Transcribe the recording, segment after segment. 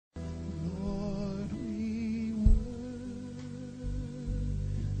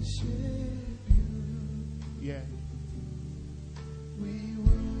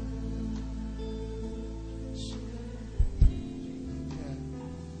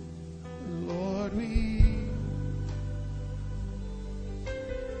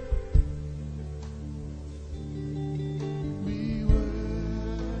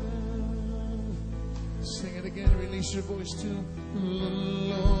Raise your voice to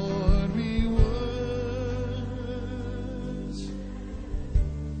Lord, we worship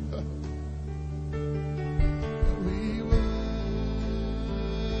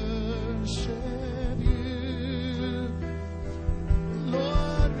you.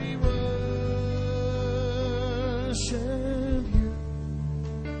 Lord, we worship you.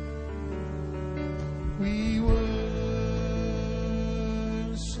 We worship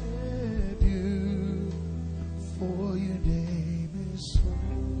you, for your name is holy.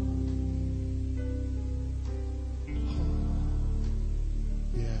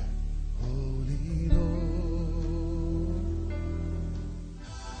 Yeah, Holy Lord.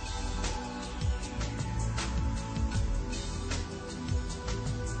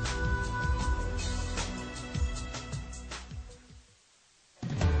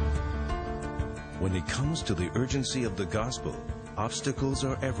 When it comes to the urgency of the gospel, obstacles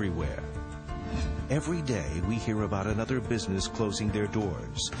are everywhere. Every day we hear about another business closing their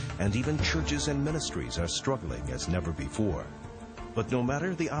doors, and even churches and ministries are struggling as never before. But no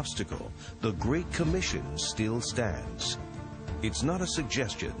matter the obstacle, the Great Commission still stands. It's not a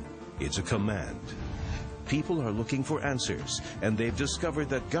suggestion, it's a command. People are looking for answers, and they've discovered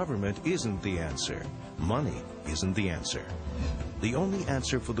that government isn't the answer. Money isn't the answer. The only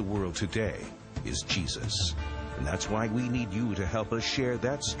answer for the world today is Jesus. And that's why we need you to help us share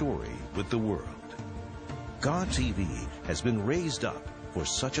that story with the world. God TV has been raised up for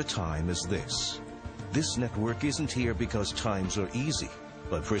such a time as this. This network isn't here because times are easy,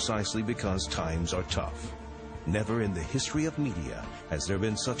 but precisely because times are tough. Never in the history of media has there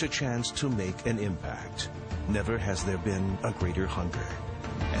been such a chance to make an impact. Never has there been a greater hunger.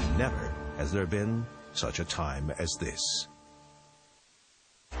 And never has there been such a time as this.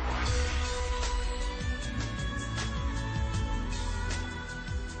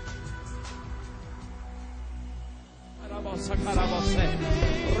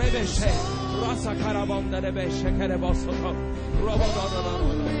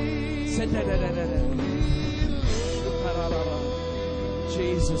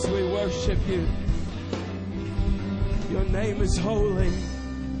 Jesus, we worship you. Your name is holy.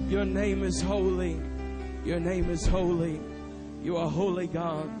 Your name is holy. Your name is holy. You are holy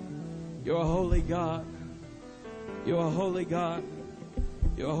God. You are holy God. You are holy God.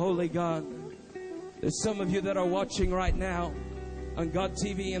 You are holy God. There's some of you that are watching right now on God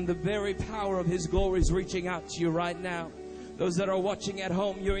TV, and the very power of His glory is reaching out to you right now. Those that are watching at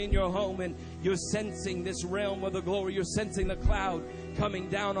home, you're in your home and you're sensing this realm of the glory. You're sensing the cloud coming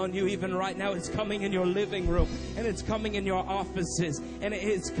down on you even right now. It's coming in your living room, and it's coming in your offices, and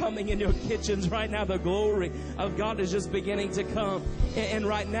it's coming in your kitchens right now. The glory of God is just beginning to come. And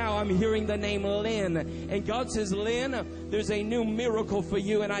right now I'm hearing the name Lynn, and God says, Lynn, there's a new miracle for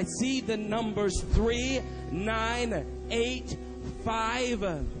you. And I see the numbers 3, 9, 8,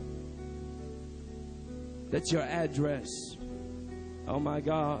 5. That's your address. Oh my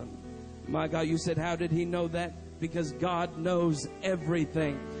God. My God, you said, how did He know that? Because God knows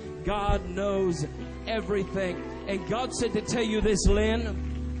everything. God knows everything. And God said to tell you this,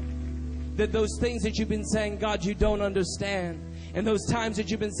 Lynn, that those things that you've been saying, God, you don't understand. And those times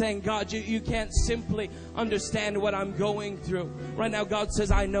that you've been saying, God, you can't simply understand what I'm going through. Right now, God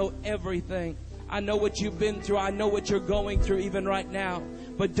says, I know everything. I know what you've been through. I know what you're going through even right now.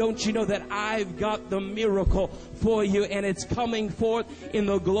 But don't you know that I've got the miracle for you, and it's coming forth in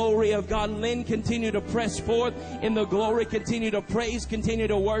the glory of God. Lynn, continue to press forth in the glory. Continue to praise. Continue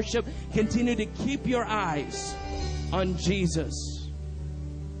to worship. Continue to keep your eyes on Jesus.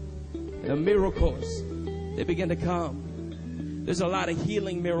 The miracles, they begin to come. There's a lot of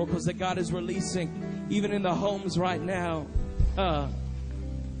healing miracles that God is releasing, even in the homes right now.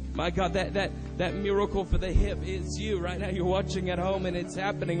 My God, that miracle for the hip is you right now. You're watching at home, and it's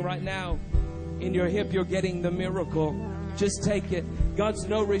happening right now. In your hip, you're getting the miracle. Just take it. God's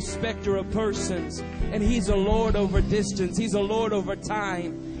no respecter of persons, and He's a Lord over distance. He's a Lord over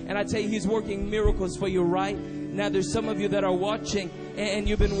time. And I tell you, He's working miracles for you right now. There's some of you that are watching, and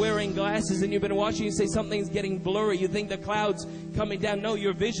you've been wearing glasses, and you've been watching. You say something's getting blurry. You think the cloud's coming down. No,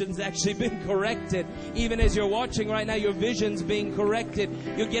 your vision's actually been corrected. Even as you're watching right now, your vision's being corrected.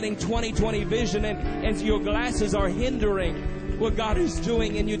 You're getting 20/20 vision, and your glasses are hindering what God is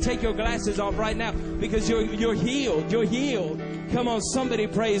doing. And you take your glasses off right now because you're healed. You're healed. Come on, somebody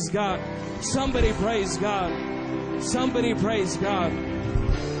praise God. Somebody praise God. Somebody praise God.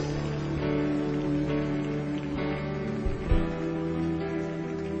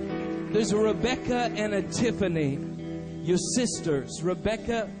 There's a Rebecca and a Tiffany, your sisters,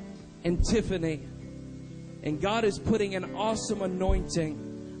 Rebecca and Tiffany. And God is putting an awesome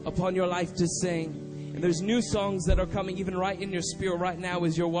anointing upon your life to sing. And there's new songs that are coming even right in your spirit right now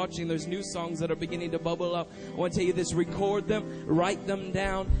as you're watching. There's new songs that are beginning to bubble up. I want to tell you this, record them, write them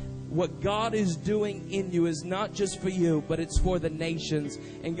down. What God is doing in you is not just for you, but it's for the nations.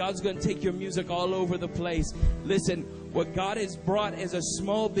 And God's going to take your music all over the place. Listen, what God has brought as a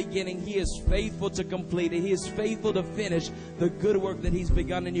small beginning, He is faithful to complete it. He is faithful to finish the good work that He's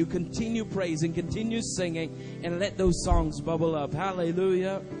begun in you. Continue praising, continue singing, and let those songs bubble up.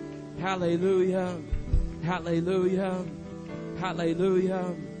 Hallelujah, hallelujah, hallelujah,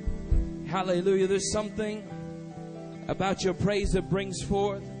 hallelujah, hallelujah. There's something about your praise that brings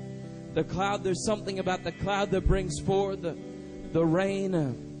forth the cloud. There's something about the cloud that brings forth the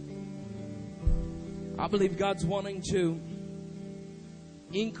rain. I believe God's wanting to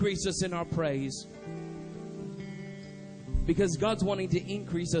increase us in our praise, because God's wanting to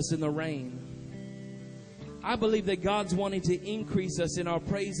increase us in the rain. I believe that God's wanting to increase us in our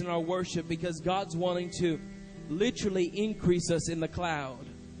praise and our worship, because God's wanting to literally increase us in the cloud.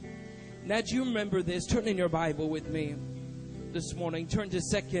 Now, do you remember this? Turn in your Bible with me this morning. Turn to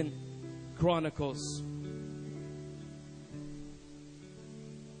 2 Chronicles.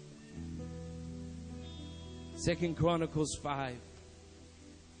 2 Chronicles 5.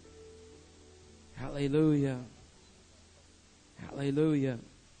 Hallelujah. Hallelujah.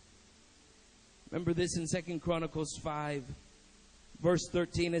 Remember this in 2 Chronicles 5, verse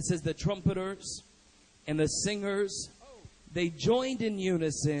 13. It says, the trumpeters and the singers, they joined in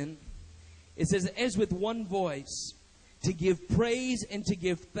unison. It says, as with one voice, to give praise and to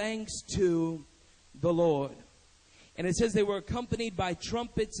give thanks to the Lord. And it says they were accompanied by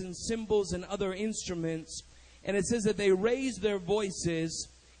trumpets and cymbals and other instruments. And it says that they raised their voices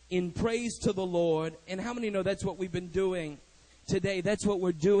in praise to the Lord. And how many know that's what we've been doing today? That's what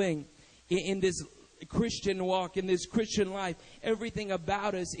we're doing in this Christian walk, in this Christian life. Everything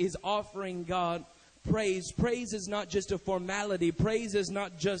about us is offering God praise. Praise is not just a formality. Praise is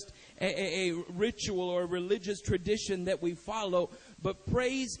not just a ritual or a religious tradition that we follow. But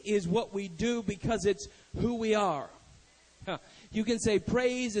praise is what we do because it's who we are. You can say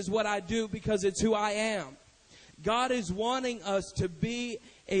praise is what I do because it's who I am. God is wanting us to be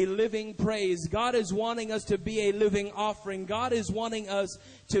a living praise. God is wanting us to be a living offering. God is wanting us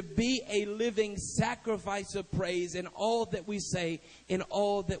to be a living sacrifice of praise in all that we say, in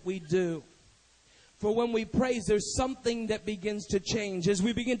all that we do. For when we praise, there's something that begins to change. As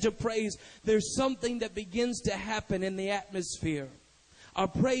we begin to praise, there's something that begins to happen in the atmosphere. Our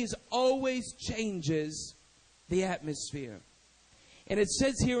praise always changes the atmosphere. And it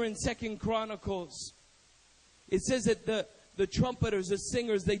says here in 2 Chronicles, it says that the trumpeters, the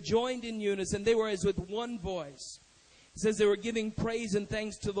singers, they joined in unison. They were as with one voice. It says they were giving praise and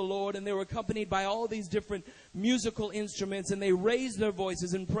thanks to the Lord, and they were accompanied by all these different musical instruments, and they raised their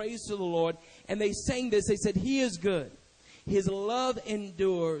voices in praise to the Lord, and they sang this. They said, He is good. His love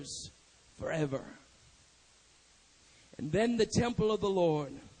endures forever. And then the temple of the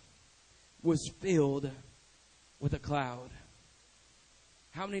Lord was filled with a cloud.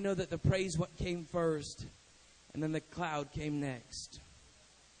 How many know that the praise came first, and then the cloud came next?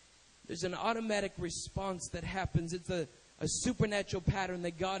 There's an automatic response that happens. It's a supernatural pattern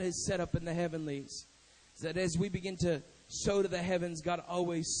that God has set up in the heavenlies. It's that as we begin to sow to the heavens, God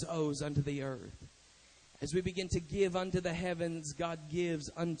always sows unto the earth. As we begin to give unto the heavens, God gives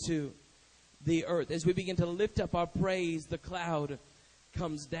unto the earth. As we begin to lift up our praise, the cloud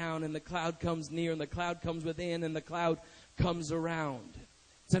comes down, and the cloud comes near, and the cloud comes within, and the cloud comes around.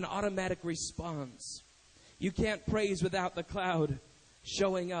 It's an automatic response. You can't praise without the cloud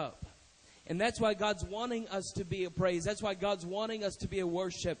showing up. And that's why God's wanting us to be a praise. That's why God's wanting us to be a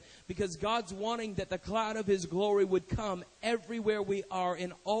worship. Because God's wanting that the cloud of His glory would come everywhere we are,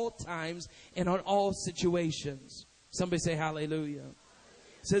 in all times and on all situations. Somebody say hallelujah.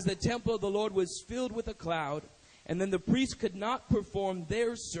 It says the temple of the Lord was filled with a cloud, and then the priests could not perform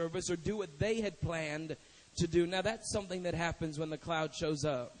their service or do what they had planned to do. Now that's something that happens when the cloud shows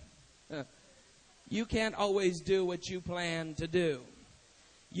up. You can't always do what you plan to do.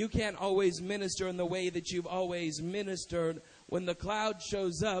 You can't always minister in the way that you've always ministered. When the cloud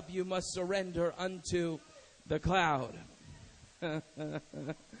shows up, you must surrender unto the cloud.